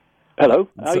Hello,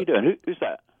 how are you doing? Who's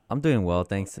that? I'm doing well,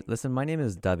 thanks. Listen, my name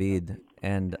is David,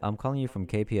 and I'm calling you from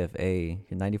KPFA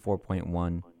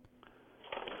 94.1.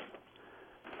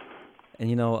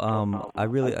 And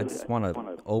I just want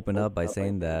to open up by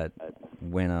saying that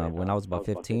when I was about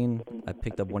 15, I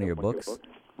picked up one of your books,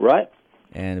 Right?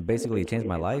 and it basically changed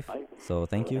my life. So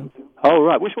thank you. Oh,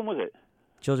 right. Which one was it?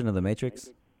 Children of the Matrix.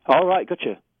 All right,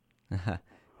 gotcha.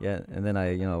 Yeah, and then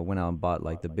I went out and bought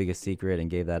like The Biggest Secret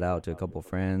and gave that out to a couple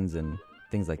friends and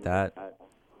things like that.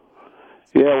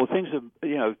 Yeah, well, things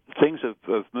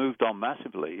have moved on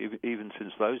massively, even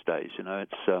since those days.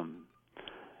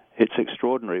 It's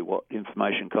extraordinary what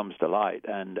information comes to light,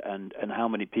 and how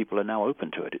many people are now open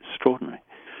to it. It's extraordinary.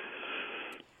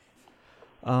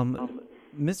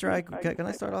 Mr. Icke, can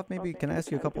I start off? Maybe can I ask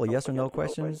you a couple of yes or no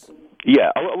questions? Yeah,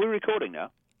 are we recording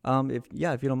now? If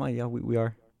you don't mind, yeah, we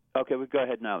are. Okay, we'll go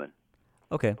ahead now then.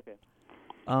 Okay.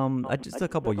 Just a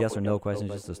couple of yes or no questions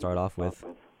just to start off with.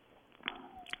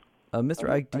 Mr.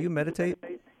 Icke, do you meditate?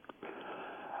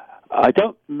 I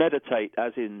don't meditate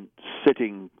as in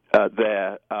sitting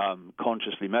there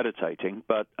consciously meditating,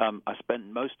 but I spent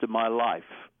most of my life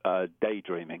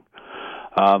daydreaming,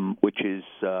 which is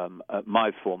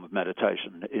my form of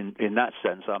meditation. In that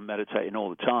sense, I'm meditating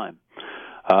all the time.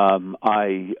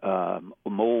 I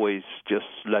am always just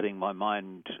letting my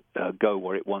mind go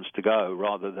where it wants to go,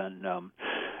 rather than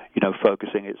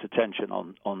focusing its attention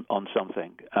on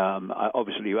something.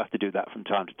 Obviously, you have to do that from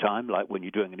time to time, like when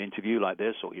you're doing an interview like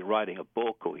this, or you're writing a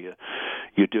book, or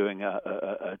you're doing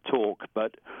a talk.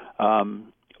 But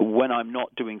when I'm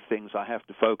not doing things I have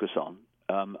to focus on,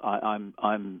 I'm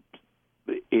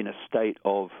in a state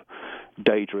of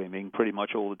daydreaming pretty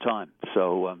much all the time.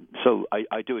 So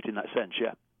I do it in that sense,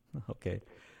 yeah. Okay.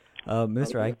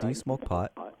 Mr. Icke, do you smoke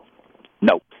pot?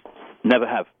 No, never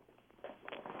have.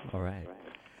 All right.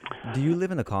 Do you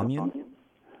live in a commune?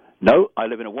 No, I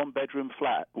live in a one-bedroom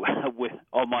flat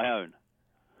on my own.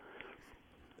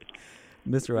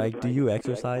 Mr. Icke, do you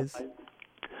exercise?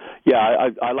 Yeah,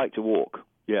 I like to walk,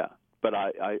 yeah. But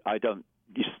I don't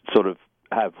sort of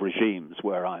have regimes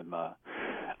where I'm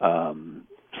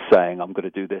saying I'm going to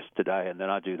do this today and then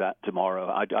I do that tomorrow.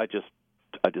 I just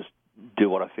do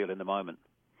what I feel in the moment.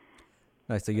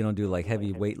 Nice. So you don't do like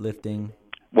heavy weightlifting?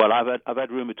 Well, I've had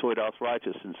rheumatoid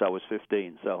arthritis since I was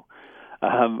 15, so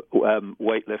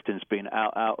weightlifting's been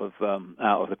out of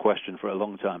the question for a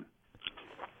long time.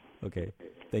 Okay,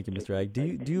 thank you, Mr.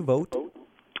 Icke. Do you vote?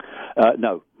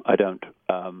 No, I don't,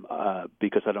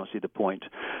 because I don't see the point.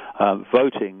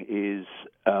 Voting is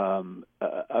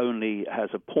only has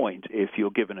a point if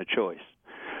you're given a choice,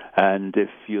 and if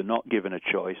you're not given a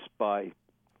choice by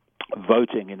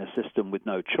voting in a system with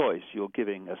no choice, you're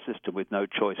giving a system with no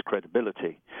choice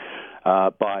credibility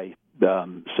by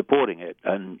supporting it.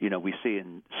 And, we see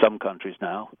in some countries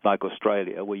now, like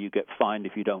Australia, where you get fined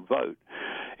if you don't vote.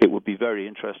 It would be very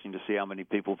interesting to see how many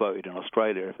people voted in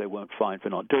Australia if they weren't fined for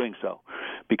not doing so.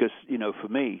 Because, for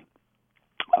me,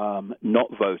 not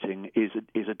voting is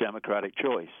a democratic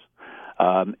choice.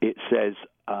 It says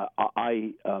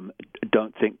I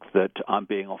don't think that I'm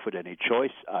being offered any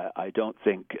choice. I don't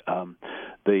think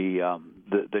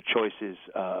the choices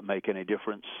make any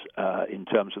difference in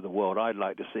terms of the world I'd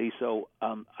like to see. So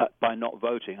by not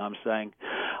voting, I'm saying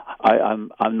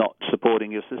I'm not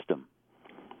supporting your system.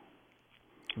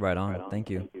 Right on. Thank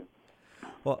you.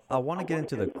 Well, I want to get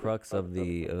into the crux of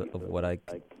of what I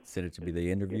consider to be the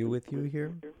interview with you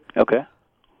here. Okay.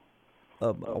 I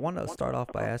want to start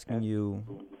off by asking you,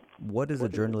 what is a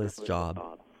journalist's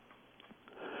job?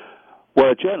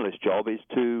 Well, a journalist's job is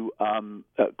to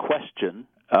question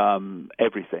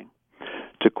everything,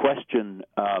 to question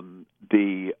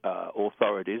the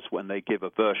authorities when they give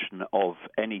a version of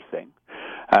anything,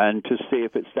 and to see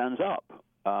if it stands up.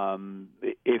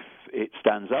 If it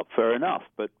stands up, fair enough.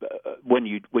 But when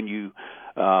you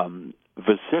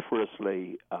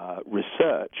vociferously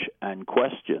research and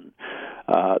question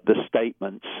the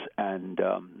statements and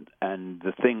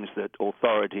the things that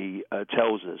authority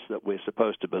tells us that we're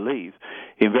supposed to believe,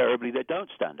 invariably they don't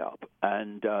stand up,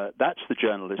 and that's the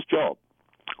journalist's job.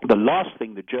 The last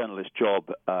thing the journalist's job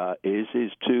is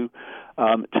to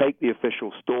take the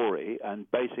official story and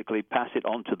basically pass it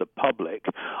on to the public,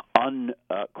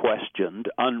 unquestioned,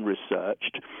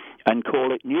 unresearched, and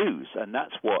call it news. And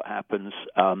that's what happens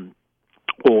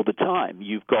all the time.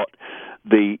 You've got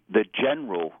the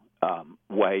general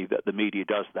way that the media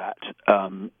does that,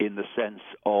 in the sense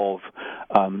of,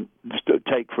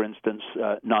 take for instance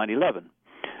 9/11.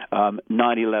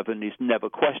 9/11 is never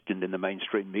questioned in the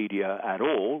mainstream media at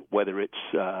all, whether it's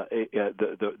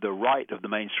the right of the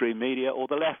mainstream media or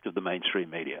the left of the mainstream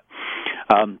media.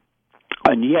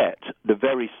 And yet, the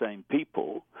very same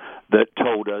people that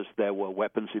told us there were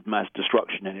weapons of mass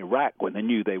destruction in Iraq when they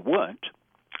knew they weren't,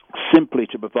 simply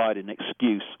to provide an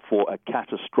excuse for a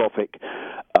catastrophic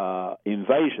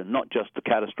invasion, not just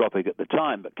catastrophic at the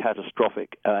time, but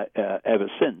catastrophic ever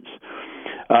since.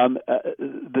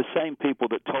 The same people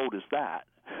that told us that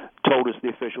told us the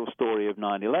official story of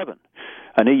 9/11.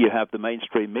 And here you have the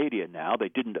mainstream media now. They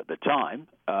didn't at the time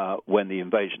when the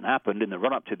invasion happened, in the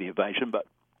run-up to the invasion, but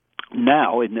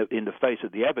now, in the face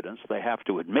of the evidence, they have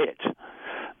to admit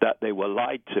that they were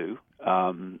lied to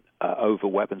over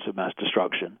weapons of mass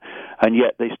destruction, and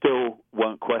yet they still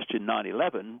won't question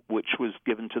 9/11, which was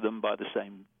given to them by the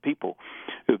same people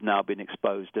who've now been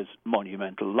exposed as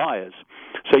monumental liars.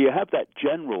 So you have that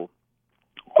general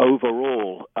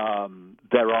overall,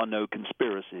 there are no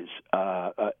conspiracies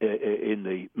in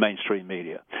the mainstream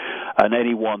media. And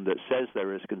anyone that says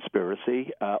there is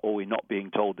conspiracy, or we're not being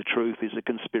told the truth, is a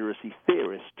conspiracy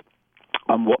theorist.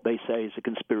 And what they say is a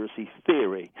conspiracy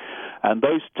theory. And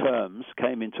those terms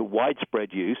came into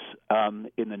widespread use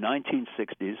in the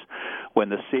 1960s when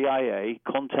the CIA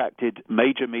contacted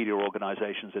major media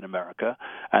organizations in America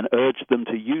and urged them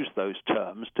to use those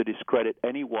terms to discredit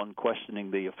anyone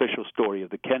questioning the official story of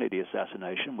the Kennedy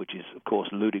assassination, which is, of course,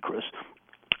 ludicrous.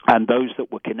 And those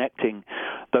that were connecting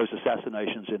those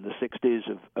assassinations in the 60s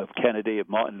of Kennedy, of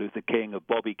Martin Luther King, of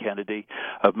Bobby Kennedy,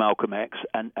 of Malcolm X,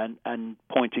 and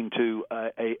pointing to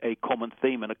a common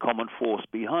theme and a common force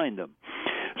behind them.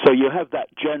 So you have that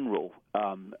general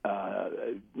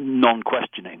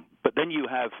non-questioning. But then you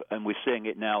have, and we're seeing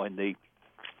it now in the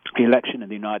election in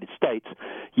the United States,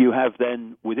 you have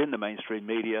then within the mainstream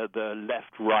media the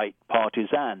left-right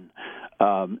partisan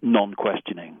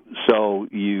non-questioning. So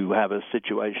you have a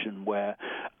situation where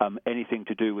anything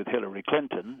to do with Hillary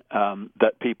Clinton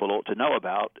that people ought to know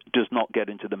about does not get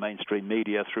into the mainstream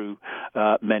media through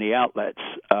many outlets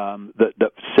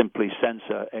that simply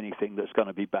censor anything that's going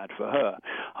to be bad for her.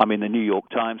 I mean, the New York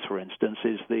Times, for instance,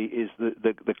 is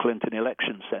the Clinton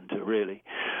election center, really.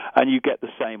 And you get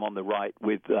the same on the right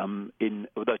with,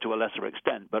 though to a lesser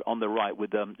extent, but on the right with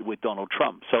Donald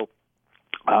Trump. So.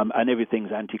 And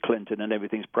everything's anti-Clinton and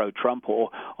everything's pro-Trump, or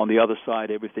on the other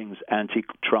side, everything's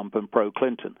anti-Trump and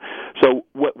pro-Clinton. So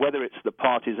whether it's the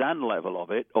partisan level of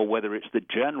it or whether it's the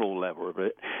general level of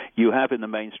it, you have in the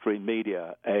mainstream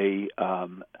media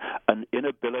an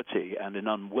inability and an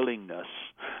unwillingness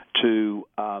to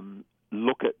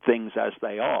look at things as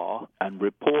they are and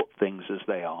report things as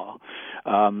they are,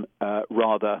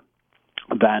 rather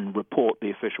than report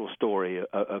the official story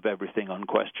of everything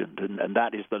unquestioned. And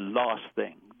that is the last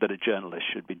thing that a journalist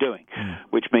should be doing,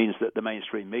 which means that the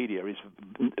mainstream media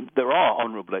there are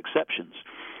honorable exceptions,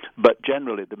 but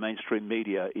generally the mainstream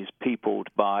media is peopled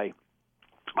by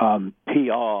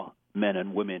PR men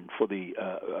and women for the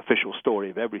official story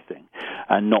of everything,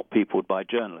 and not peopled by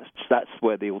journalists. That's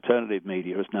where the alternative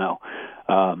media has now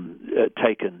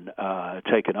taken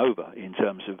over in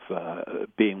terms of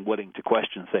being willing to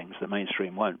question things the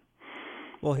mainstream won't.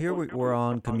 Well, here we're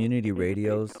on community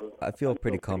radios. I feel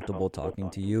pretty comfortable talking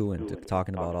to you and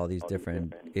talking about all these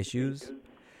different issues.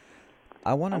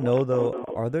 I want to know, though,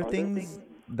 are there things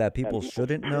that people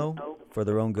shouldn't know for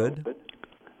their own good?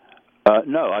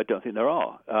 No, I don't think there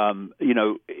are. I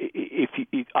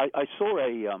saw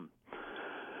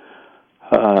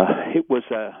it was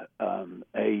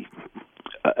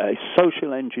a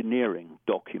social engineering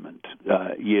document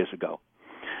years ago,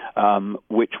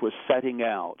 which was setting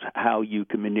out how you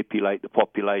can manipulate the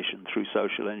population through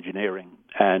social engineering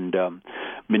and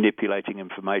manipulating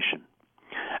information.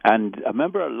 And I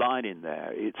remember a line in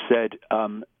there. It said,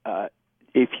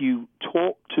 if you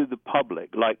talk to the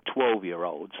public like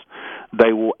 12-year-olds,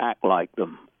 they will act like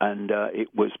them. And it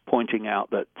was pointing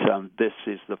out that this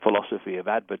is the philosophy of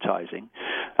advertising.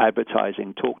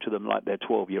 Advertising, talk to them like they're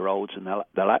 12-year-olds and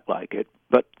they'll act like it.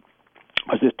 But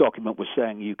as this document was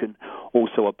saying, you can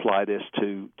also apply this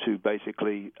to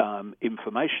basically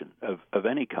information of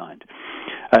any kind.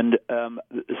 And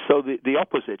so the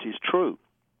opposite is true.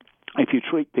 If you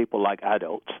treat people like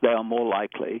adults, they are more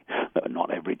likely, not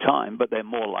every time, but they're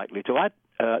more likely to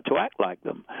act like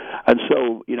them. And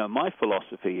so, my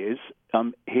philosophy is,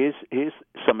 here's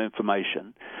some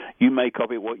information. You make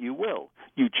of it what you will.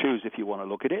 You choose if you want to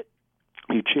look at it.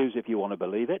 You choose if you want to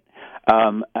believe it,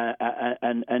 and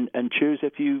choose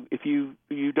if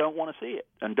you don't want to see it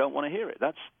and don't want to hear it.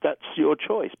 That's your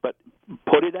choice, but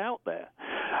put it out there.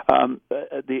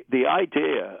 The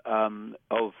idea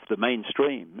of the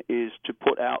mainstream is to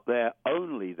put out there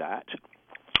only that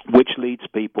which leads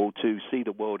people to see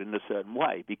the world in a certain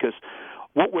way. Because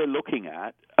what we're looking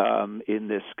at in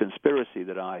this conspiracy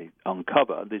that I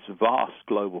uncover, this vast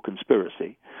global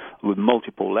conspiracy with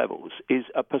multiple levels, is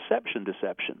a perception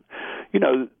deception.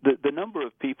 The number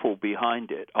of people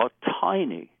behind it are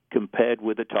tiny compared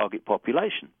with the target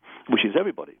population, which is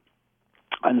everybody.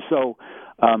 And so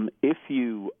if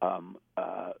you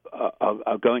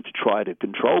are going to try to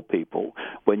control people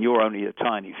when you're only a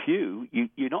tiny few,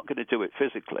 you're not going to do it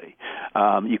physically.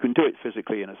 You can do it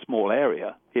physically in a small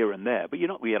area here and there, but you're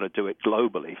not going to be able to do it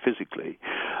globally, physically.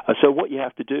 So what you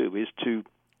have to do is to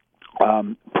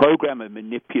program and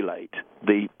manipulate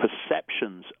the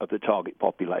perceptions of the target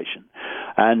population.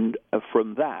 And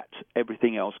from that,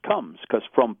 everything else comes, because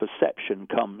from perception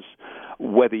comes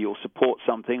whether you'll support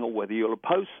something or whether you'll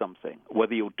oppose something,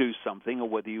 whether you'll do something or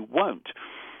whether you won't,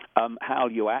 how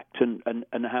you act and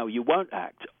how you won't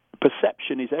act.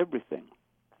 Perception is everything.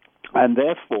 And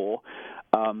therefore,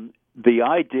 the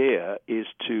idea is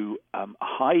to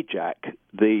hijack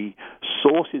the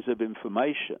sources of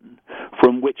information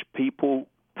from which people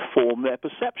form their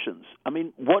perceptions. I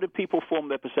mean, what do people form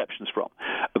their perceptions from?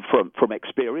 From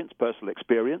experience. Personal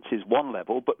experience is one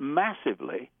level, but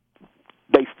massively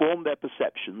they form their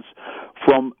perceptions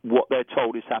from what they're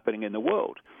told is happening in the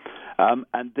world.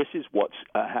 And this is what's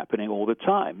happening all the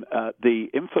time. The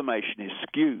information is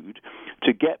skewed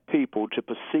to get people to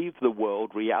perceive the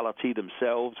world, reality,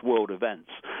 themselves, world events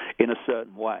in a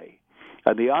certain way.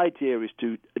 And the idea is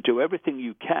to do everything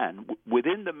you can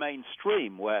within the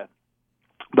mainstream, where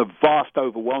the vast,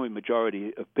 overwhelming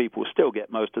majority of people still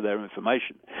get most of their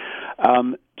information,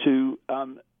 to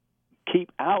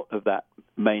keep out of that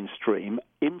mainstream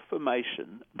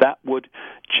information that would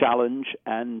challenge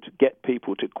and get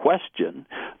people to question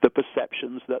the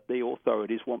perceptions that the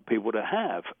authorities want people to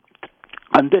have.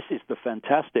 And this is the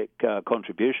fantastic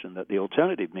contribution that the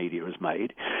alternative media has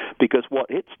made, because what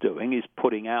it's doing is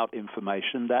putting out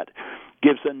information that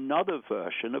gives another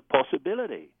version of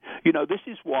possibility. This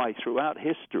is why throughout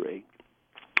history,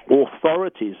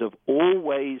 authorities have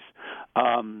always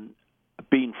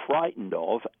been frightened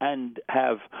of and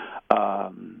have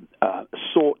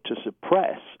sought to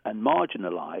suppress and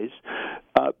marginalize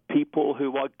people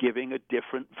who are giving a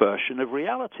different version of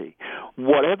reality.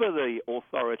 Whatever the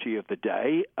authority of the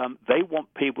day, they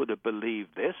want people to believe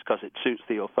this because it suits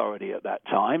the authority at that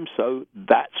time. So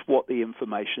that's what the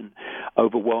information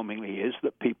overwhelmingly is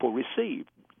that people receive,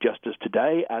 just as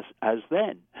today as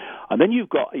then. And then you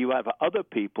have other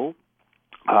people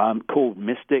called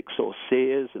mystics or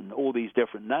seers and all these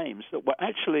different names that were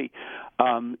actually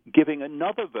giving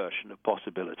another version of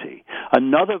possibility,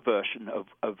 another version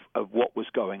of what was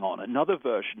going on, another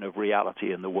version of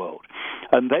reality in the world.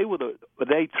 And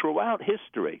they throughout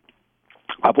history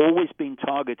have always been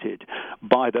targeted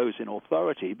by those in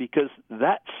authority, because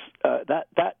that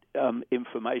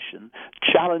information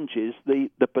challenges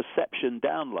the perception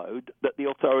download that the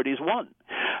authorities want.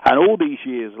 And all these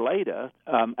years later,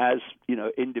 as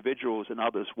individuals and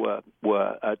others were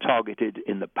targeted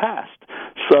in the past,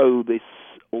 so this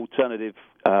alternative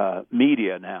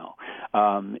media now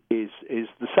is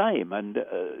the same. And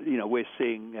we're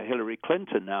seeing Hillary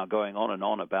Clinton now going on and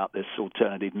on about this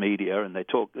alternative media, and they're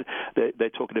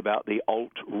talking about the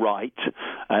alt-right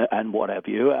and what have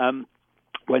you.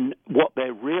 When what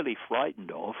they're really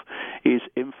frightened of is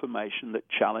information that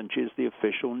challenges the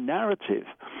official narrative.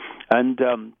 And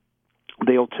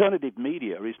the alternative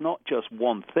media is not just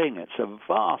one thing; it's a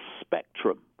vast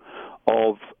spectrum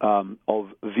of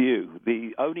view.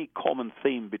 The only common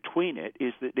theme between it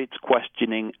is that it's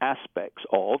questioning aspects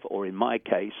of, or in my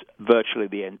case, virtually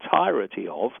the entirety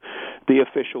of, the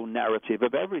official narrative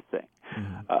of everything.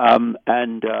 Mm-hmm.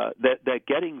 And they're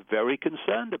getting very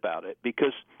concerned about it,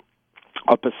 because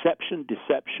a perception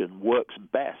deception works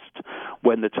best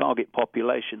when the target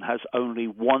population has only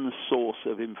one source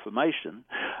of information,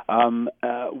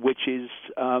 which is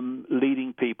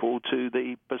leading people to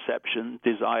the perception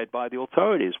desired by the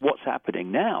authorities. What's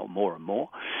happening now, more and more,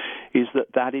 is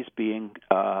that is being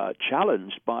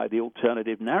challenged by the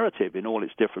alternative narrative in all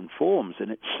its different forms,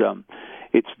 and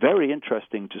it's very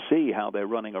interesting to see how they're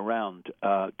running around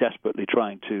desperately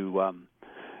trying to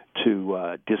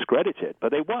discredit it,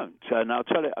 but they won't. And I'll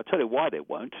tell you why they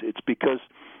won't. It's because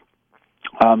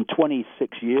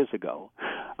 26 years ago,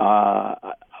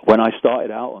 when I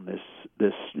started out on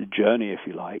this journey, if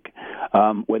you like,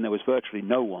 when there was virtually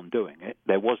no one doing it,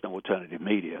 there was no alternative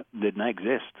media, didn't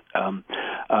exist.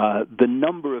 The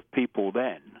number of people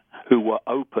then who were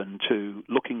open to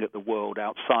looking at the world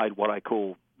outside what I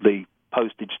call the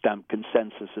postage stamp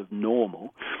consensus of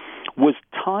normal was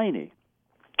tiny.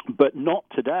 but not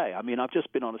today. I mean, I've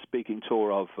just been on a speaking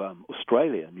tour of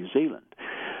Australia, New Zealand,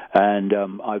 and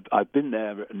I've been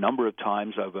there a number of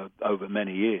times over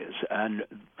many years. And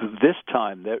this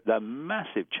time, there are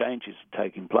massive changes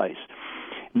taking place,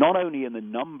 not only in the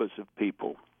numbers of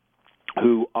people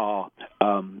who are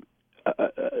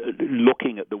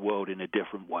looking at the world in a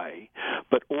different way,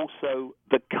 but also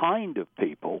the kind of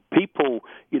people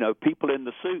in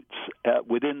the suits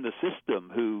within the system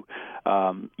who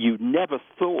you never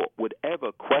thought would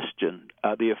ever question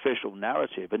the official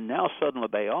narrative, and now suddenly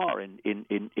they are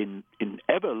in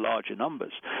ever larger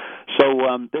numbers.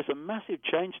 So there's a massive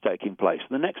change taking place.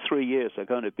 The next 3 years are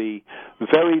going to be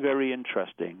very, very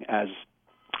interesting as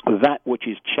that which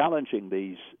is challenging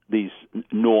these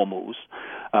normals,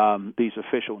 these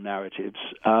official narratives,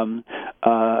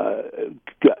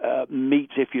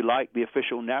 meets, if you like, the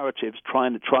official narratives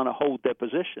trying to hold their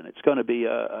position. It's going to be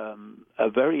a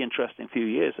very interesting few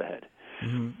years ahead.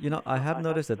 Mm-hmm. I have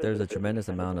noticed that there's a tremendous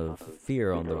amount of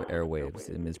fear on the airwaves.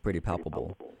 I mean, it's pretty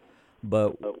palpable.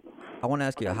 But I want to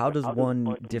ask you, how does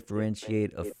one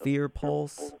differentiate a fear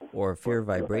pulse or a fear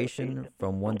vibration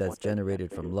from one that's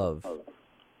generated from love?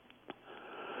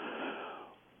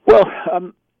 Well,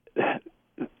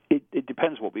 it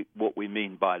depends what we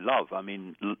mean by love. I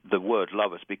mean, the word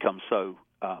love has become so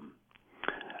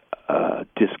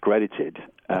discredited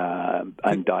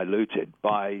and diluted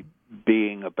by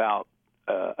being about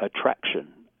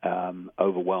attraction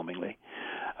overwhelmingly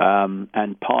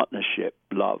and partnership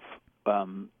love.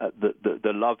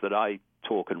 The love that I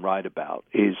talk and write about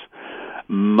is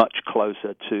much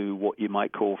closer to what you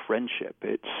might call friendship.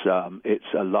 It's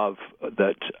a love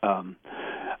that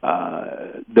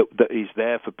is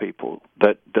there for people,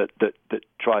 that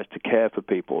tries to care for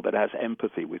people, that has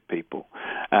empathy with people,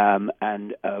 and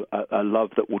a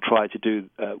love that will try to do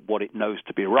what it knows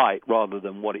to be right rather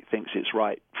than what it thinks it's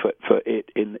right for it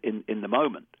in the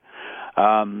moment.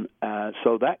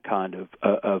 So that kind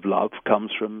of love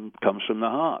comes from the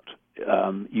heart.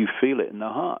 You feel it in the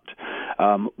heart.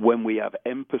 When we have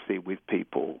empathy with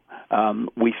people,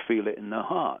 we feel it in the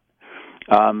heart.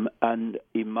 And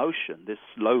emotion, this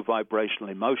low vibrational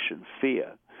emotion,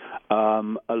 fear, a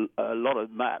lot of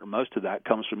that, most of that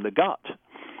comes from the gut.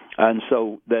 And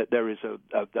so there is a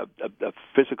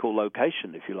physical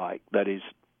location, if you like, that is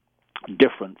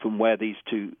different from where these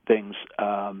two things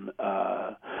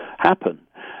happen.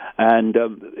 And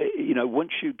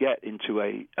once you get into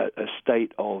a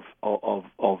state of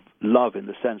love in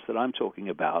the sense that I'm talking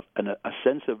about, and a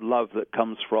sense of love that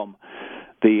comes from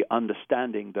the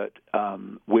understanding that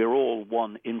we're all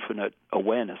one infinite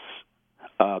awareness,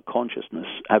 consciousness,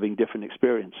 having different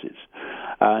experiences,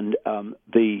 and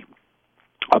the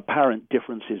apparent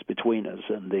differences between us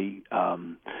and the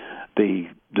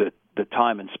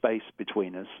time and space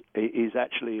between us is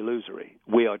actually illusory.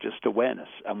 We are just awareness,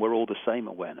 and we're all the same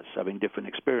awareness, having different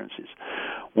experiences.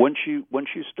 Once you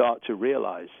start to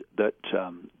realize that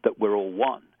we're all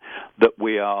one, that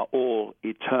we are all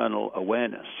eternal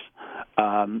awareness,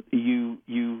 you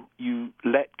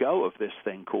let go of this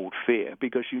thing called fear,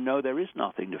 because you know there is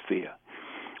nothing to fear.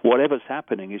 Whatever's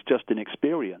happening is just an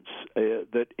experience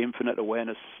that infinite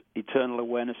awareness, eternal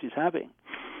awareness is having.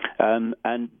 And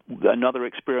another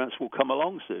experience will come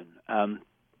along soon.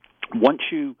 Once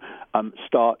you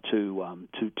start to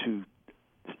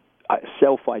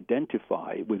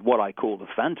self-identify with what I call the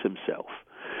phantom self,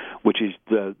 which is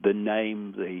the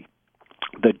name,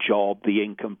 the job, the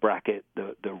income bracket,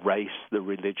 the race, the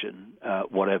religion,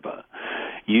 whatever,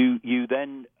 you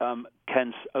then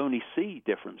can only see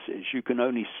differences. You can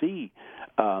only see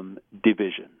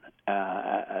division,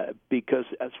 because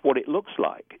that's what it looks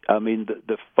like. I mean,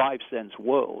 the five-sense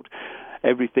world,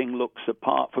 everything looks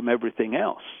apart from everything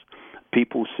else.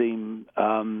 People seem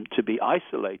to be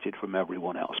isolated from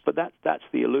everyone else, but that's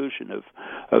the illusion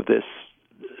of this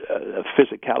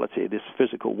physicality, this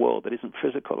physical world that isn't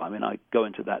physical. I mean, I go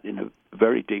into that in a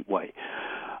very deep way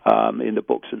in the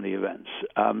books and the events,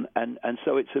 and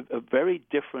so it's a very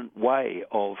different way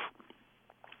of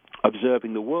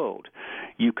observing the world.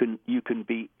 You can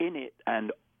be in it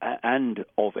and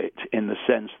of it, in the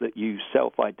sense that you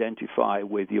self-identify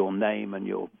with your name and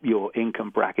your income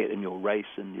bracket and your race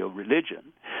and your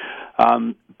religion,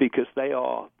 because they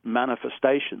are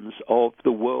manifestations of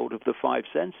the world of the five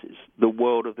senses, the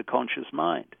world of the conscious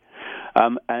mind,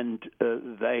 and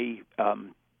they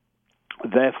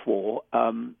therefore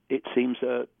it seems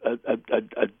a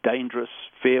dangerous,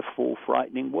 fearful,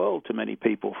 frightening world to many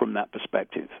people from that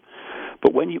perspective.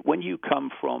 But when you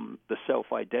come from the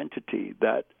self-identity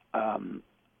that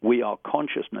we are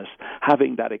consciousness,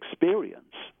 having that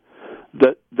experience,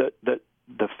 that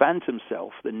the phantom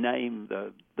self, the name,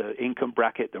 the income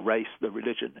bracket, the race, the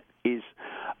religion, is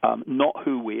not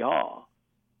who we are,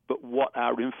 but what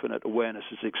our infinite awareness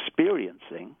is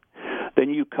experiencing, then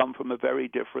you come from a very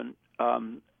different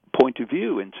point of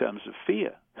view in terms of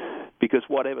fear, because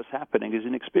whatever's happening is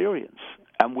an experience,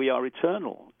 and we are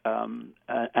eternal,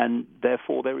 and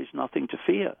therefore there is nothing to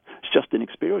fear. It's just an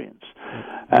experience.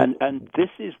 And this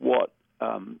is what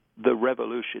the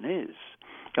revolution is.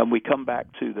 And we come back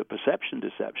to the perception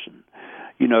deception.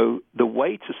 The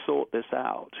way to sort this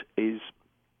out is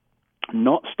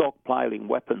not stockpiling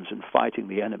weapons and fighting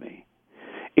the enemy.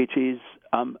 It is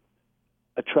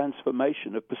a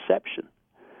transformation of perception,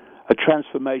 a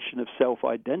transformation of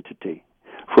self-identity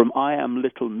from I am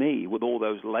little me with all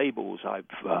those labels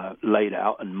I've laid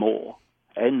out and more,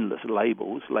 endless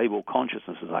labels, label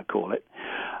consciousness as I call it.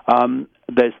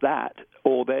 There's that,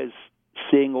 or there's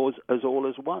seeing as all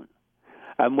as one.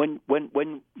 And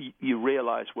when you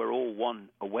realize we're all one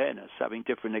awareness, having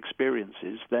different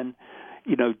experiences, then,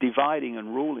 dividing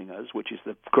and ruling us, which is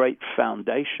the great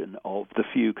foundation of the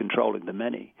few controlling the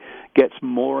many, gets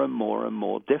more and more and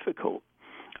more difficult.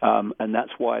 And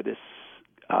that's why this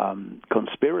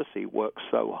conspiracy works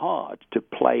so hard to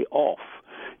play off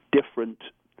different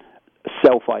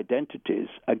self-identities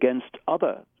against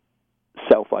other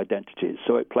self-identities.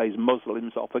 So it plays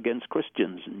Muslims off against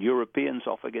Christians, and Europeans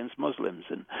off against Muslims,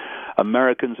 and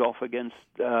Americans off against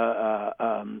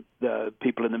the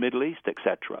people in the Middle East,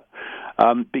 etc.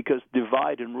 Because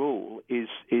divide and rule is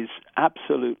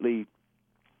absolutely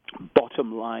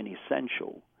bottom line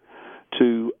essential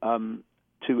to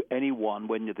anyone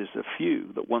when there's a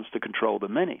few that wants to control the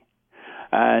many,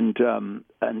 and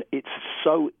it's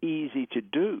so easy to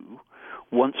do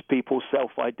once people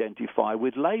self-identify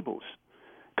with labels.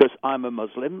 Because I'm a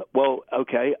Muslim, well,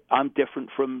 okay, I'm different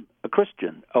from a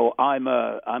Christian, or I'm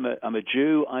a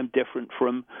Jew, I'm different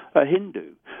from a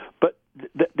Hindu. But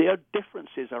their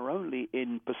differences are only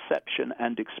in perception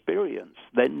and experience.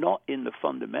 They're not in the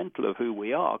fundamental of who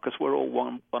we are, because we're all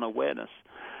one awareness,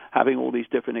 having all these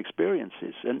different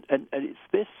experiences. And it's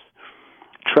this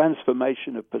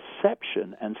transformation of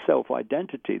perception and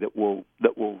self-identity that will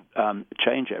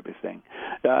change everything.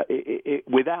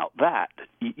 Without that,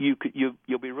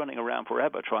 you'll be running around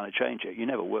forever trying to change it. You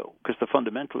never will, because the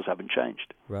fundamentals haven't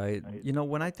changed. Right.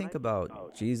 When I think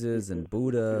about Jesus and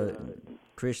Buddha, and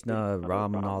Krishna,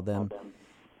 Ram, and all them,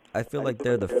 I feel like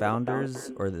they're the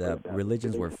founders, or that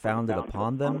religions were founded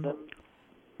upon them,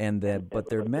 but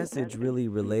their message really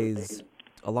relays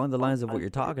along the lines of what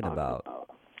you're talking about.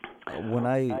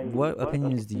 What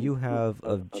opinions do you have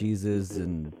of Jesus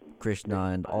and Krishna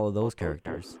and all of those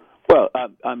characters? Well,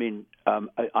 I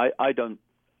don't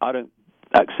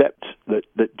accept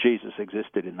that Jesus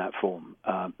existed in that form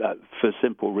for the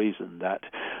simple reason that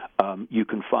you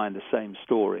can find the same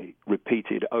story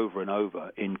repeated over and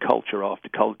over in culture after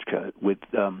culture with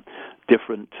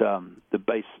different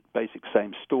basic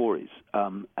same stories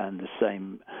and the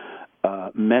same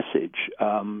message,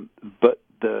 but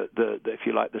the if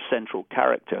you like, the central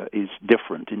character is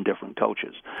different in different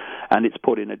cultures, and it's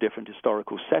put in a different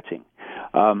historical setting.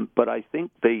 But I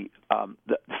think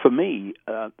for me,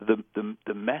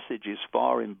 the message is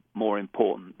far more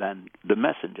important than the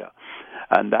messenger,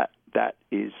 and that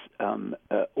is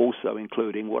also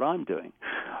including what I'm doing,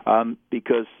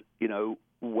 because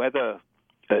whether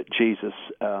Jesus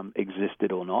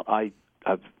existed or not, I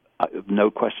have no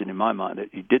question in my mind that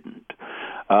he didn't.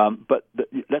 But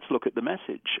let's look at the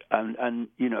message, and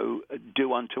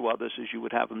do unto others as you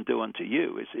would have them do unto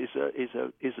you is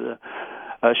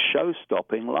a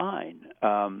show-stopping line,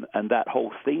 and that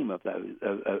whole theme of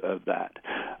that,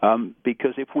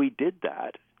 because if we did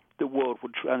that, the world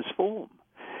would transform.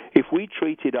 If we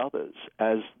treated others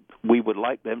as we would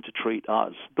like them to treat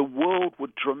us, the world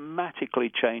would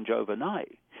dramatically change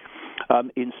overnight.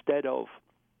 Instead of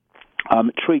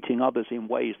treating others in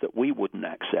ways that we wouldn't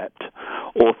accept,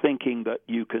 or thinking that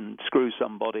you can screw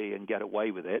somebody and get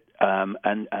away with it, and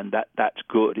that's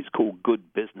good. It's called good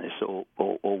business or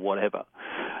whatever.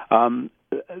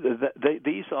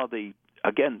 These are the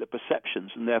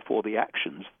perceptions and therefore the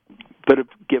actions that have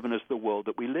given us the world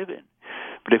that we live in.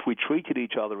 But if we treated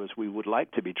each other as we would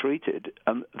like to be treated,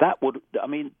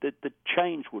 the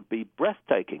change would be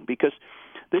breathtaking, because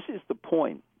this is the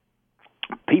point.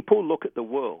 People look at the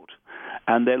world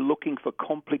and they're looking for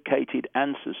complicated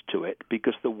answers to it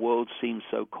because the world seems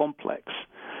so complex.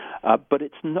 But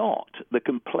it's not. The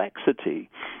complexity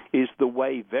is the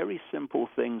way very simple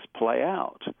things play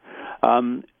out.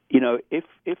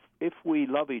 If we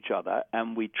love each other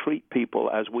and we treat people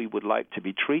as we would like to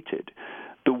be treated,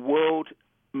 the world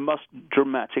must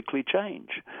dramatically change.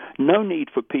 No need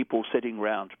for people sitting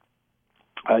around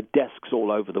desks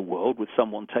all over the world with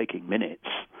someone taking minutes.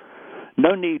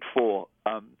 No need for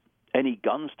any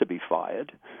guns to be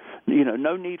fired.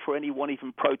 No need for anyone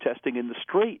even protesting in the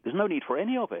street. There's no need for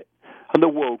any of it, and the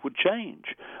world would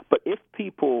change. But if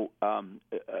people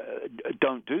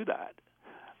don't do that,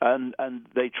 and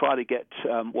they try to get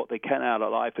what they can out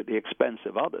of life at the expense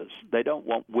of others, they don't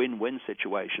want win-win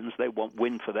situations, they want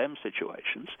win-for-them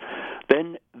situations,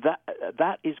 then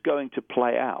that is going to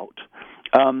play out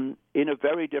in a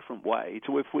very different way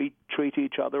to if we treat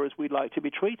each other as we'd like to be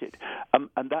treated.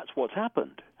 And that's what's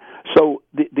happened. So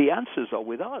the answers are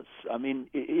with us. I mean,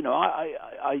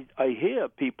 I hear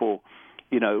people,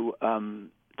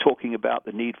 talking about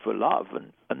the need for love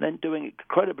and then doing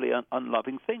incredibly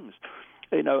unloving things.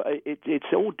 It's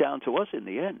all down to us in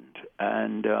the end,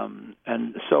 and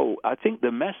so I think the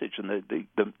message and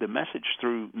the message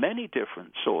through many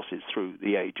different sources through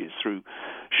the ages, through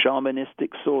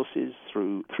shamanistic sources,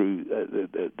 through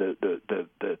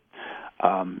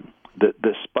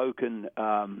the spoken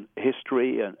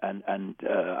history and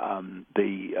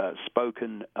the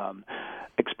spoken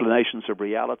explanations of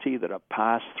reality that are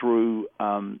passed through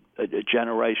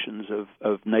generations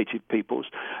of native peoples.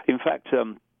 In fact,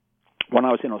 when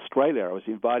I was in Australia, I was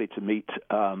invited to meet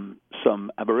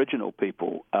some Aboriginal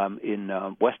people in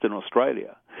Western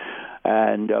Australia,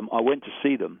 and I went to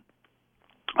see them,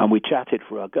 and we chatted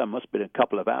for must have been a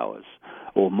couple of hours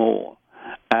or more,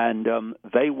 and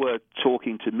they were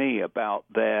talking to me about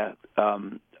their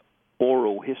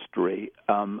oral history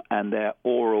and their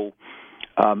oral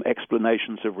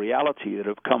explanations of reality that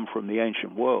have come from the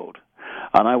ancient world,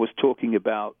 and I was talking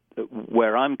about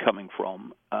where I'm coming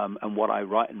from and what I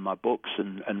write in my books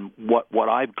and what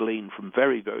I've gleaned from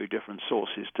very, very different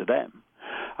sources to them.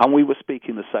 And we were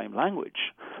speaking the same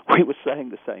language. We were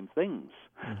saying the same things.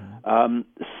 Mm-hmm.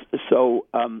 So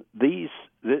these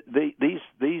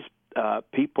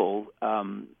people,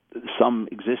 some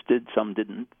existed, some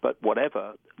didn't, but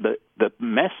whatever, the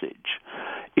message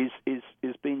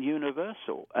is being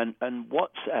universal. And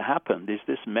what's happened is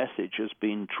this message has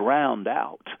been drowned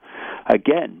out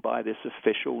again by this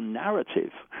official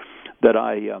narrative that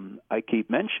I keep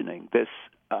mentioning, this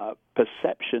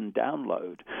perception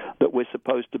download that we're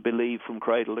supposed to believe from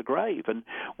cradle to grave. And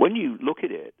when you look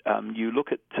at it, you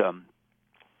look at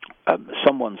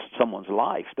someone's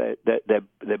life.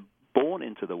 They're born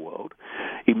into the world.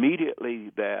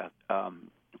 Immediately their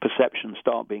perceptions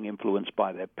start being influenced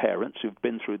by their parents who've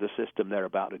been through the system they're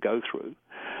about to go through.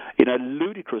 In a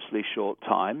ludicrously short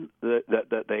time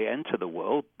that they enter the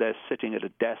world, they're sitting at a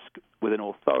desk with an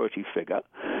authority figure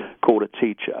called a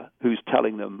teacher who's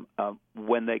telling them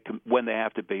when they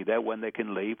have to be there, when they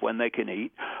can leave, when they can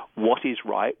eat, what is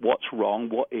right, what's wrong,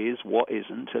 what is, what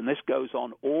isn't. And this goes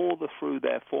on all through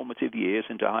their formative years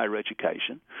into higher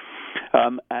education.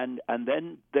 And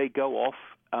then they go off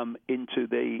into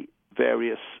the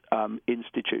various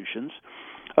institutions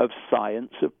of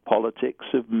science, of politics,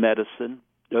 of medicine,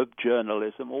 of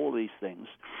journalism, all these things.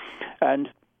 And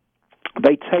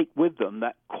they take with them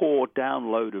that core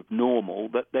download of normal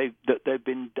that they've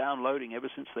been downloading ever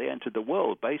since they entered the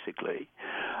world, basically.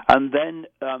 And then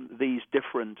these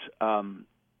different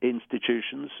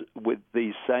institutions with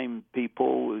these same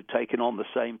people who've taken on the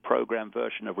same program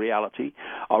version of reality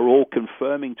are all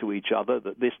confirming to each other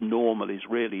that this normal is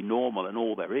really normal and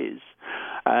all there is.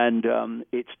 And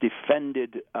it's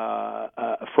defended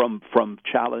from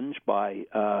challenge by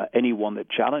anyone that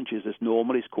challenges this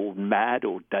normal is called mad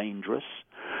or dangerous.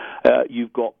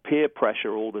 You've got peer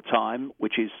pressure all the time,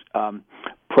 which is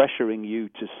pressuring you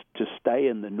to stay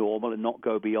in the normal and not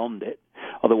go beyond it.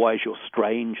 Otherwise, you're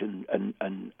strange and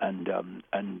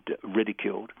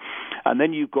ridiculed. And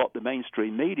then you've got the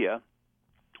mainstream media,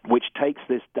 which takes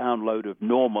this download of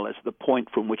normal as the point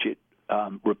from which it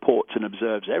reports and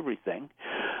observes everything.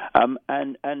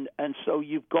 And so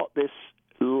you've got this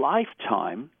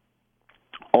lifetime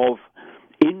of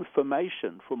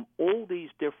information from all these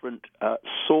different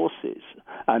sources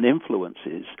and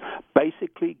influences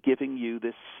basically giving you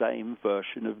this same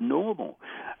version of normal.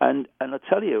 And I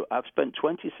tell you, I've spent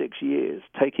 26 years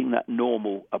taking that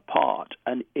normal apart,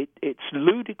 and it's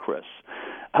ludicrous.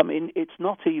 I mean, it's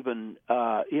not even,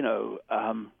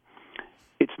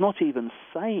 it's not even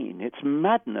sane. It's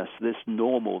madness, this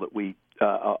normal that we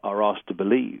are asked to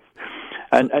believe.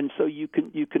 And so you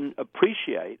can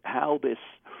appreciate how this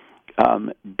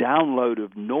download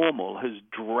of normal has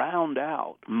drowned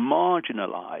out,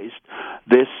 marginalized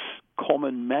this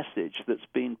common message that's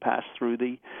been passed through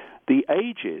the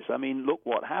ages. I mean, look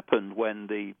what happened when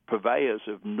the purveyors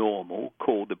of normal,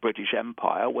 called the British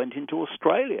Empire, went into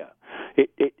Australia.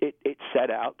 It set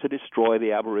out to destroy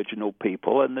the Aboriginal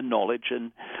people and the knowledge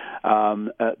and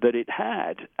that it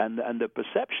had, and the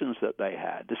perceptions that they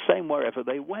had. The same wherever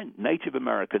they went. Native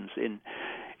Americans in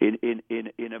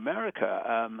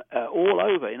America, all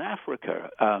over in Africa,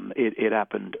 it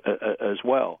happened as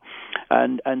well.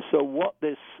 And so what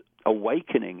this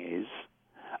awakening is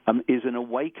an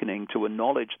awakening to a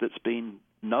knowledge that's been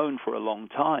known for a long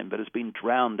time, but has been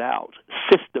drowned out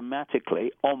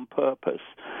systematically on purpose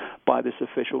by this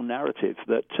official narrative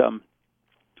that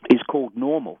is called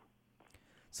normal.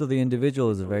 So the individual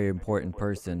is a very important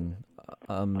person.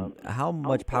 How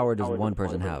much power does one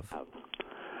person have?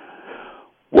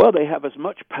 Well, they have as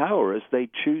much power as they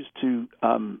choose to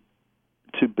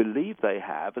believe they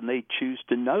have, and they choose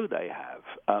to know they have.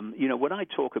 When I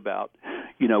talk about,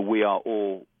 we are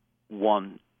all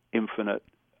one infinite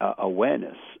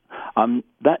awareness,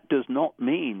 that does not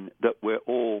mean that we're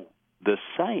all the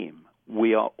same.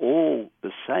 We are all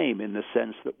the same in the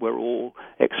sense that we're all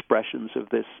expressions of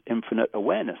this infinite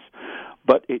awareness.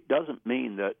 But it doesn't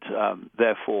mean that,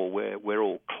 therefore, we're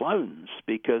all clones,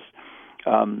 because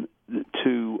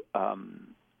to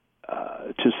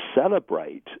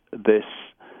celebrate this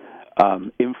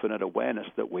infinite awareness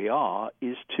that we are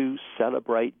is to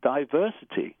celebrate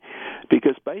diversity,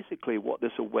 because basically what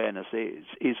this awareness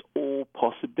is all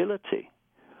possibility,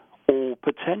 all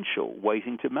potential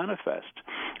waiting to manifest.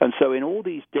 And so in all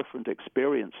these different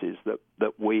experiences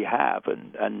that we have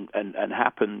and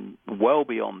happen well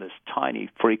beyond this tiny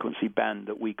frequency band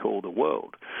that we call the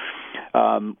world,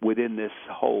 within this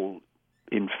whole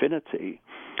infinity,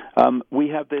 we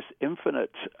have this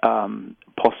infinite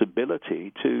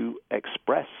possibility to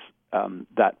express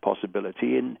that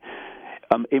possibility in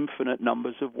infinite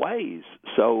numbers of ways.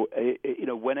 So,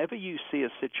 whenever you see a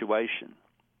situation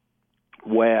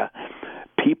where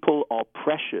people are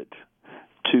pressured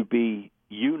to be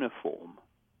uniform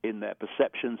in their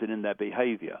perceptions and in their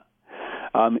behavior,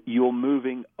 you're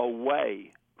moving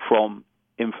away from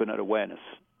infinite awareness.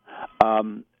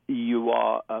 You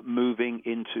are moving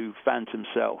into phantom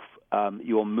self.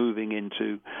 You're moving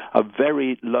into a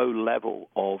very low level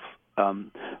of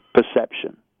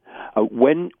perception.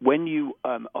 When you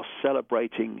are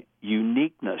celebrating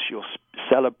uniqueness, you're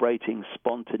celebrating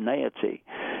spontaneity,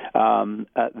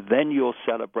 then you're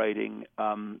celebrating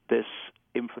this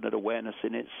infinite awareness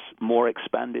in its more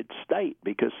expanded state,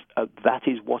 because that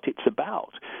is what it's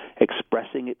about,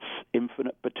 expressing its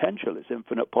infinite potential, its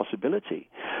infinite possibility.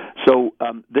 So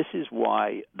this is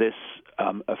why this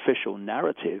official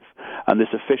narrative and this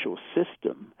official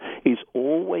system is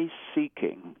always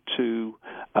seeking to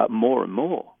more and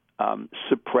more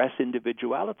suppress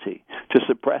individuality, to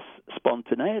suppress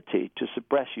spontaneity, to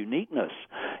suppress uniqueness.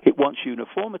 It wants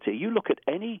uniformity. You look at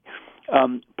any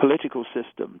political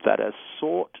system that has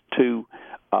sought to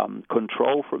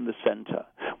control from the center,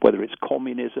 whether it's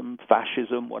communism,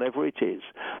 fascism, whatever it is,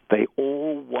 they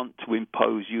all want to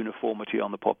impose uniformity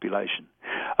on the population.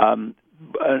 And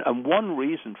one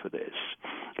reason for this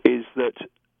is that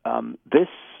this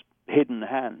hidden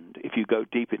hand, if you go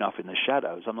deep enough in the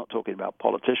shadows, I'm not talking about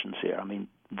politicians here, I mean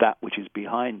that which is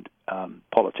behind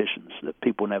politicians that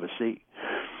people never see.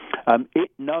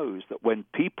 It knows that when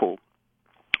people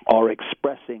are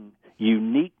expressing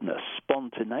uniqueness,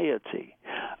 spontaneity,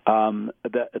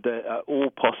 all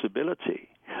possibility,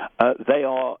 they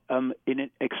are in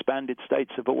expanded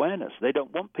states of awareness. They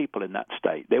don't want people in that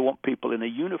state. They want people in a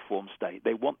uniform state.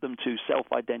 They want them to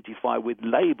self-identify with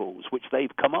labels which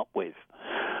they've come up with.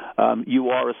 You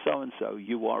are a so-and-so.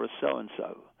 You are a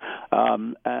so-and-so.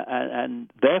 And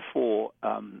therefore,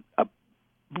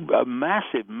 a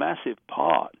massive, massive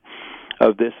part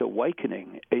of this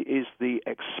awakening is the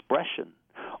expression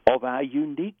of our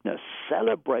uniqueness,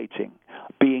 celebrating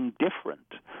being different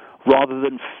rather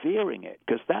than fearing it,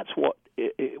 because that's what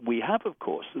we have, of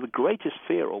course. The greatest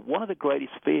fear, or one of the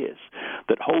greatest fears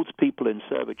that holds people in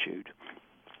servitude,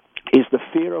 is the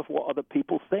fear of what other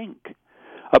people think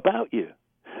about you.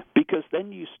 Because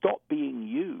then you stop being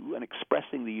you and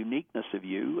expressing the uniqueness of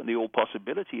you and the all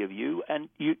possibility of you, and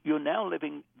you're now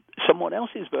living someone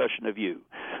else's version of you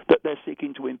that they're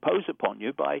seeking to impose upon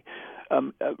you by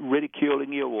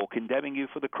ridiculing you or condemning you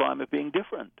for the crime of being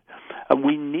different. And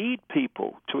we need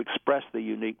people to express the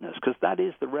uniqueness, because that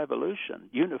is the revolution.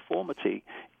 Uniformity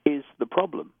is the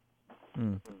problem.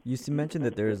 You mentioned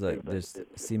that there's this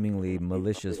seemingly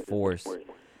malicious force.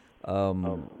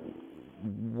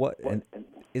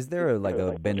 is there like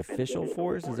a beneficial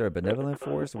force? Is there a benevolent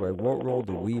force? Where what role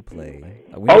do we play?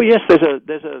 Oh yes,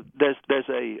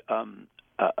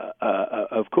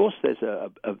 of course there's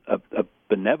a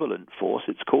benevolent force.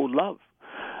 It's called love,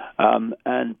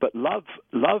 but love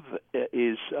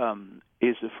is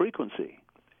a frequency.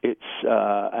 It's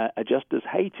just as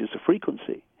hate is a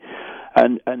frequency,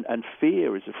 and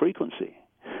fear is a frequency.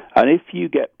 And if you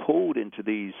get pulled into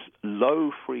these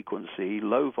low frequency,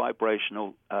 low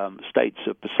vibrational states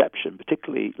of perception,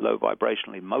 particularly low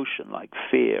vibrational emotion like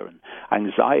fear and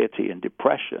anxiety and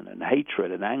depression and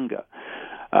hatred and anger,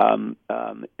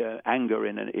 anger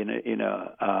in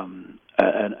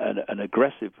an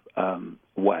aggressive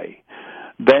way,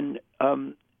 then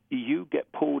you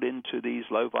get pulled into these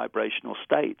low vibrational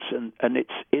states, and it's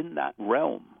in that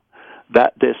realm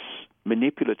that this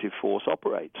manipulative force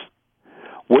operates.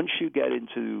 Once you get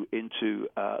into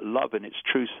love in its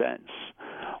true sense,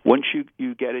 once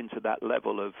you get into that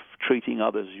level of treating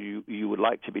others you would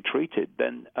like to be treated,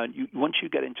 then once you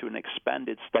get into an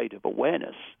expanded state of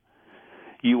awareness,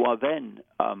 you are then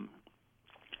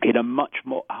in a much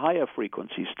more higher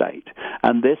frequency state,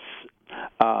 and this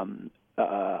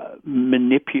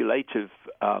manipulative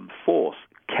force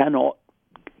cannot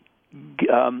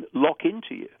lock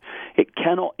into you. It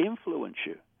cannot influence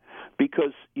you.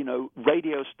 Because,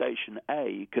 radio station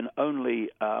A can only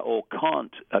or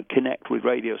can't connect with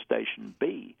radio station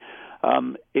B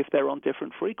if they're on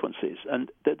different frequencies, and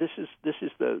this is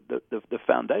the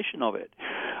foundation of it.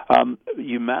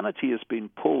 Humanity has been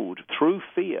pulled through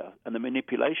fear and the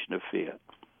manipulation of fear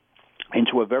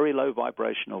into a very low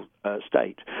vibrational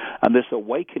state, and this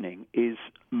awakening is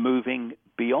moving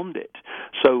beyond it.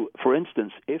 So, for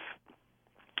instance, if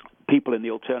people in the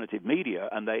alternative media,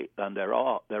 and there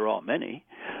are many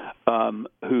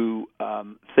who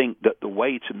think that the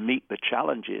way to meet the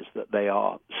challenges that they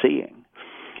are seeing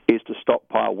is to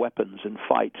stockpile weapons and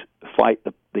fight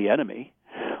the enemy.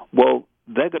 Well,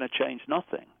 they're going to change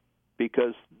nothing,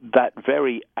 because that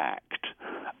very act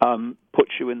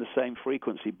puts you in the same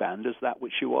frequency band as that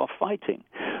which you are fighting.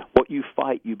 What you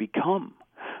fight, you become.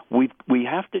 We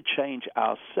have to change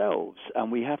ourselves, and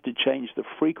we have to change the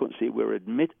frequency we're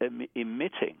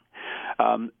emitting.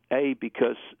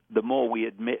 Because the more we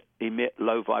emit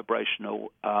low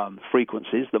vibrational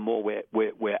frequencies, the more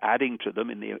we're adding to them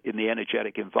in the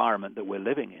energetic environment that we're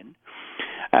living in,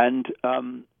 and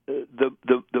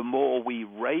the more we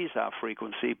raise our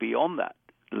frequency beyond that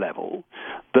level,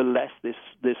 the less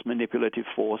this manipulative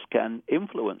force can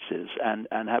influence us and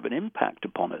have an impact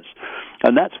upon us.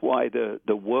 And that's why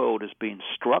the world has been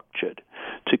structured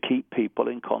to keep people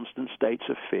in constant states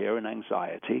of fear and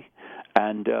anxiety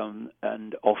and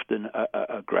often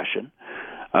aggression,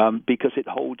 because it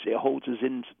holds us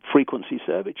in frequency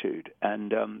servitude,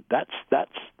 and that's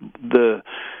the,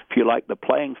 if you like, the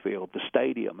playing field, the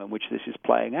stadium in which this is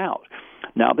playing out.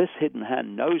 Now, this hidden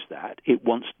hand knows that.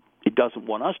 It doesn't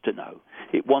want us to know.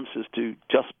 It wants us to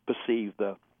just perceive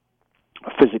the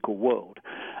physical world,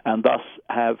 and thus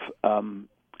have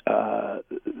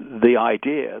the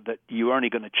idea that you're only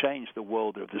going to change the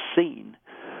world of the scene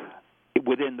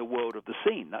within the world of the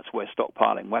scene. That's where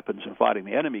stockpiling weapons and fighting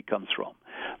the enemy comes from.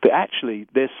 But actually,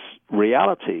 this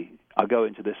reality, I go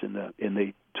into this in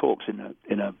the talks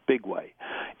in a big way,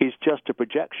 is just a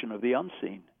projection of the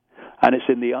unseen, and it's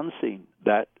in the unseen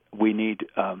that we need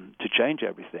to change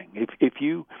everything. If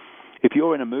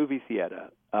you're in a movie theater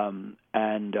and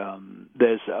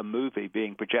there's a movie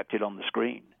being projected on the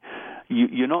screen,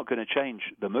 you're not going to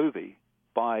change the movie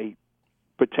by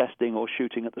protesting or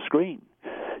shooting at the screen.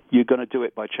 You're going to do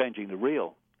it by changing the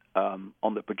reel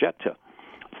on the projector.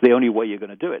 It's the only way you're going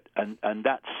to do it, and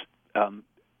that's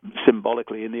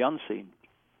symbolically in the unseen,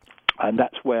 and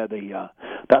that's where the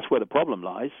problem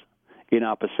lies, in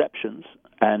our perceptions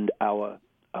and our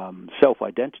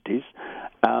self-identities,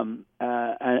 and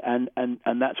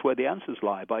that's where the answers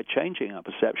lie, by changing our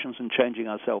perceptions and changing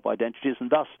our self-identities, and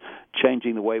thus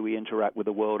changing the way we interact with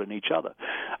the world and each other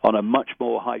on a much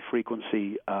more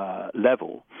high-frequency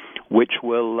level, which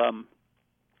will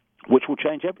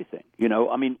change everything.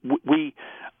 I mean, we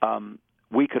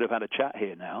could have had a chat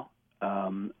here now,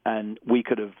 and we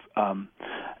could have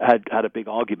had a big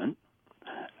argument.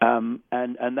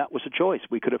 And that was a choice.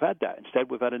 We could have had that. Instead,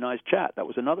 we've had a nice chat. That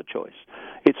was another choice.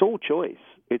 It's all choice.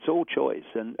 It's all choice.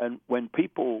 And when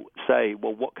people say,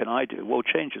 "Well, what can I do?" Well,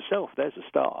 change yourself. There's a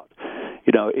start.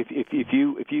 If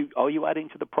you are you adding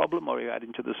to the problem, or are you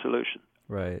adding to the solution?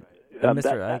 Right.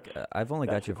 Mr. Icke, I've only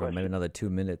got you for maybe another 2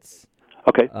 minutes.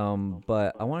 Okay.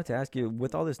 But I wanted to ask you,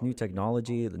 with all this new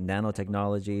technology, the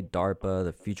nanotechnology, DARPA,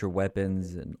 the future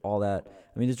weapons, and all that,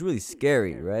 I mean, it's really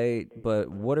scary, right? But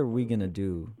what are we going to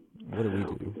do What do we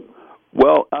do?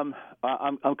 Well, I'm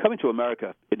coming to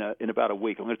America in about a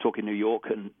week. I'm going to talk in New York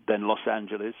and then Los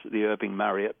Angeles, the Irving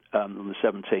Marriott on the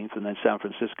 17th, and then San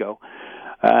Francisco.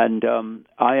 And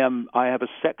I have a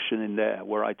section in there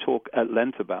where I talk at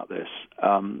length about this.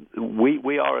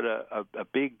 We are at a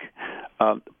big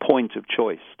point of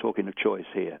choice, talking of choice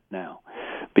here now,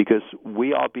 because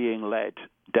we are being led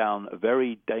down a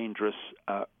very dangerous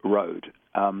road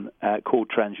called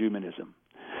transhumanism.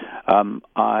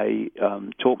 I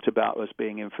talked about us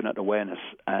being infinite awareness,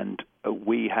 and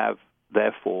we have,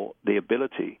 therefore, the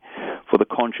ability for the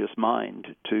conscious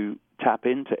mind to tap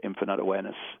into infinite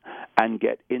awareness and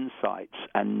get insights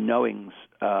and knowings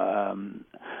that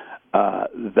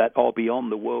are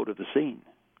beyond the world of the seen.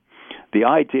 The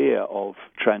idea of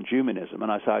transhumanism,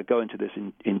 and I go into this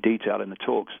in detail in the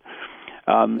talks,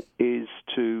 is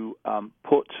to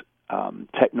put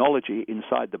technology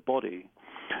inside the body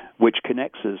which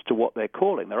connects us to what they're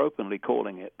openly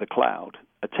calling it, the cloud,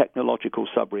 a technological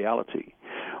sub-reality,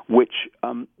 which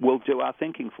will do our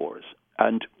thinking for us.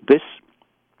 And this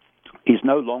is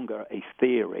no longer a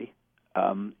theory.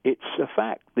 It's a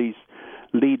fact. These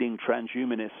leading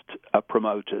transhumanist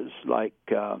promoters like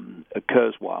Ray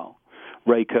Kurzweil,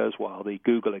 the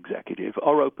Google executive,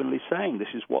 are openly saying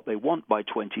this is what they want by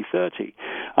 2030.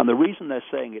 And the reason they're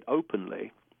saying it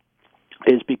openly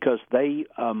is because they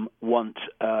want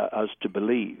us to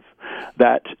believe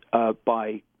that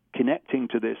by connecting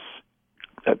to this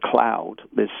cloud,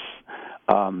 this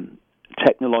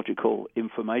technological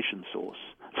information source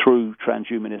through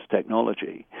transhumanist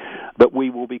technology, that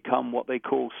we will become what they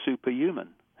call superhuman.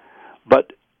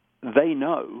 But they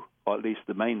know, or at least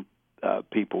the main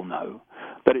people know,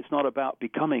 that it's not about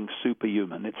becoming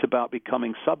superhuman. It's about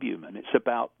becoming subhuman. It's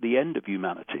about the end of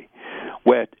humanity,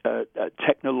 where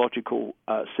technological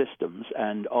systems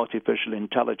and artificial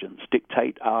intelligence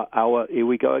dictate our here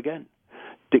we go again,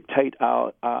 dictate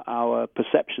our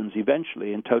perceptions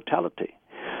eventually in totality.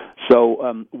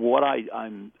 So what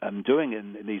I'm doing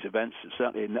in these events,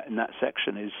 certainly in that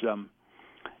section,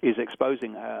 is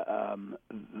exposing the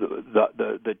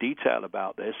detail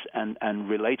about this and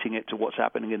relating it to what's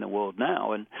happening in the world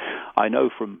now. And I know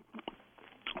from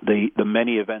the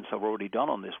many events I've already done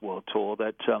on this world tour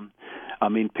that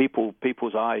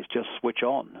people's eyes just switch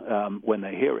on when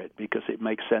they hear it, because it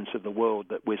makes sense of the world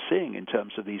that we're seeing in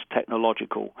terms of these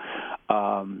technological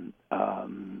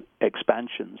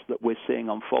expansions that we're seeing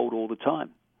unfold all the time.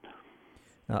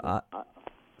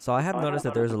 So I have noticed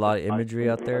that there's a lot of imagery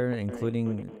out there,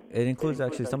 includes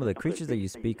actually some of the creatures that you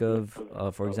speak of.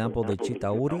 For example, the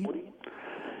chitauri.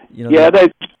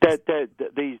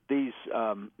 These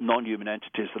non-human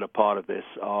entities that are part of this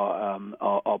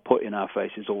are put in our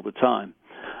faces all the time.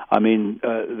 I mean,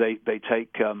 they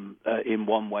take in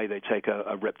one way they take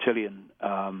a reptilian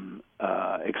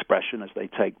expression, as they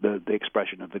take the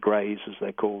expression of the Greys, as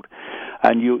they're called,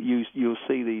 and you'll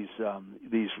see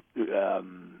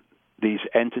these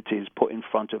entities put in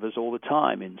front of us all the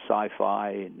time in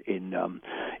sci-fi,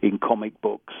 in comic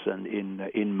books, and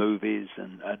in movies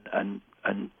and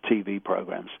TV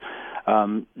programs.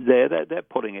 They're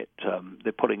putting it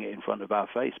in front of our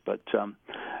face, but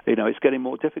it's getting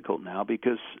more difficult now,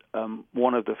 because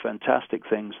one of the fantastic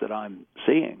things that I'm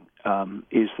seeing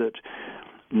is that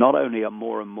not only are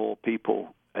more and more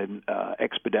people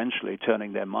exponentially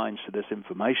turning their minds to this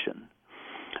information,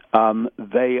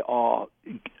 they are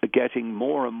getting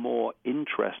more and more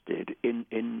interested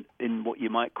in what you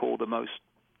might call the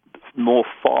more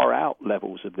far out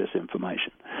levels of this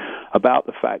information, about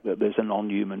the fact that there's a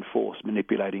non-human force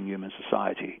manipulating human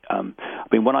society.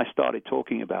 When I started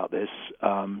talking about this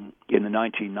in the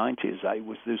 1990s, it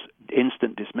was this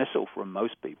instant dismissal from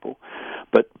most people,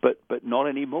 but not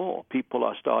anymore. People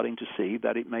are starting to see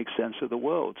that it makes sense of the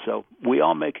world. So we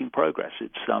are making progress.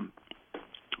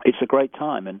 It's a great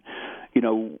time. And,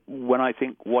 when I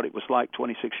think what it was like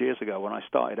 26 years ago when I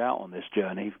started out on this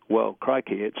journey, well,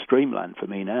 crikey, it's dreamland for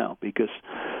me now, because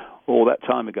all that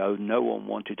time ago, no one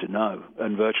wanted to know,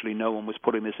 and virtually no one was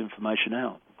putting this information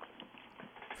out.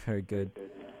 Very good.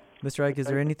 Mr. Icke, is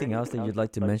there anything else that you'd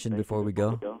like to mention before we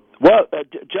go? Well,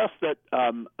 just that,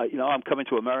 I'm coming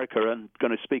to America and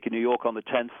going to speak in New York on the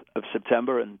 10th of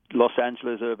September, and Los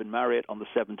Angeles, Irving Marriott on the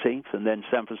 17th, and then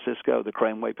San Francisco, the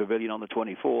Craneway Pavilion on the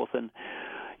 24th. And,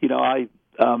 I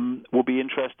will be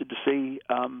interested to see,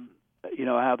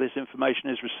 how this information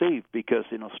is received, because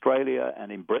in Australia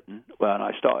and in Britain, when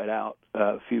I started out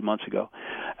a few months ago,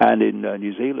 and in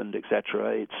New Zealand,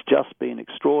 etc., it's just been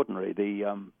extraordinary,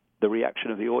 the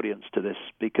reaction of the audience to this,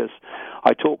 because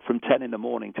I talk from 10 in the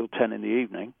morning till 10 in the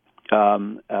evening,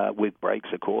 with breaks,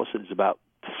 of course, and it's about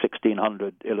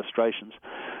 1,600 illustrations.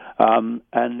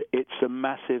 And it's a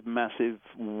massive, massive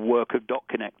work of dot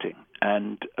connecting,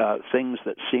 and things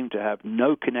that seem to have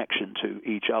no connection to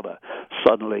each other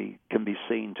suddenly can be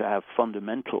seen to have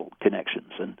fundamental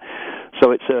connections. And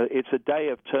so it's a day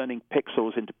of turning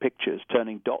pixels into pictures,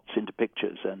 turning dots into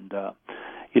pictures, and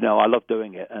I love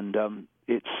doing it, and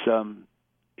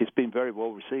it's been very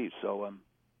well received. So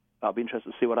I'll be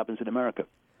interested to see what happens in America.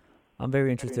 I'm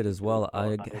very interested as well.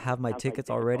 I have my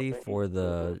tickets already for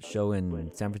the show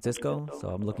in San Francisco, so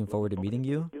I'm looking forward to meeting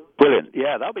you. Brilliant.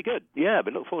 Yeah, that'll be good. Yeah,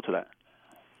 but look forward to that.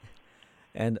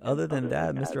 And other than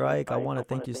that, Mr. Icke, I want to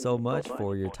thank you so much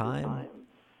for your time.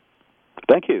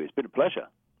 Thank you. It's been a pleasure.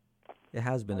 It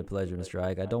has been a pleasure, Mr.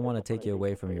 Icke. I don't want to take you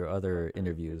away from your other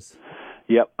interviews.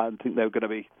 Yep, I think they're going to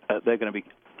be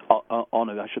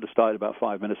honored. I should have started about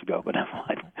 5 minutes ago, but never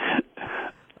mind.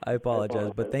 I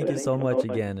apologize, but thank you so much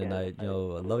again, and I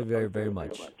love you very, very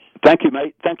much. Thank you,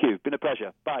 mate. Thank you. Been a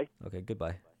pleasure. Bye. Okay,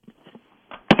 goodbye.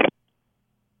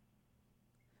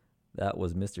 That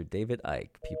was Mr. David Icke,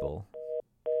 people.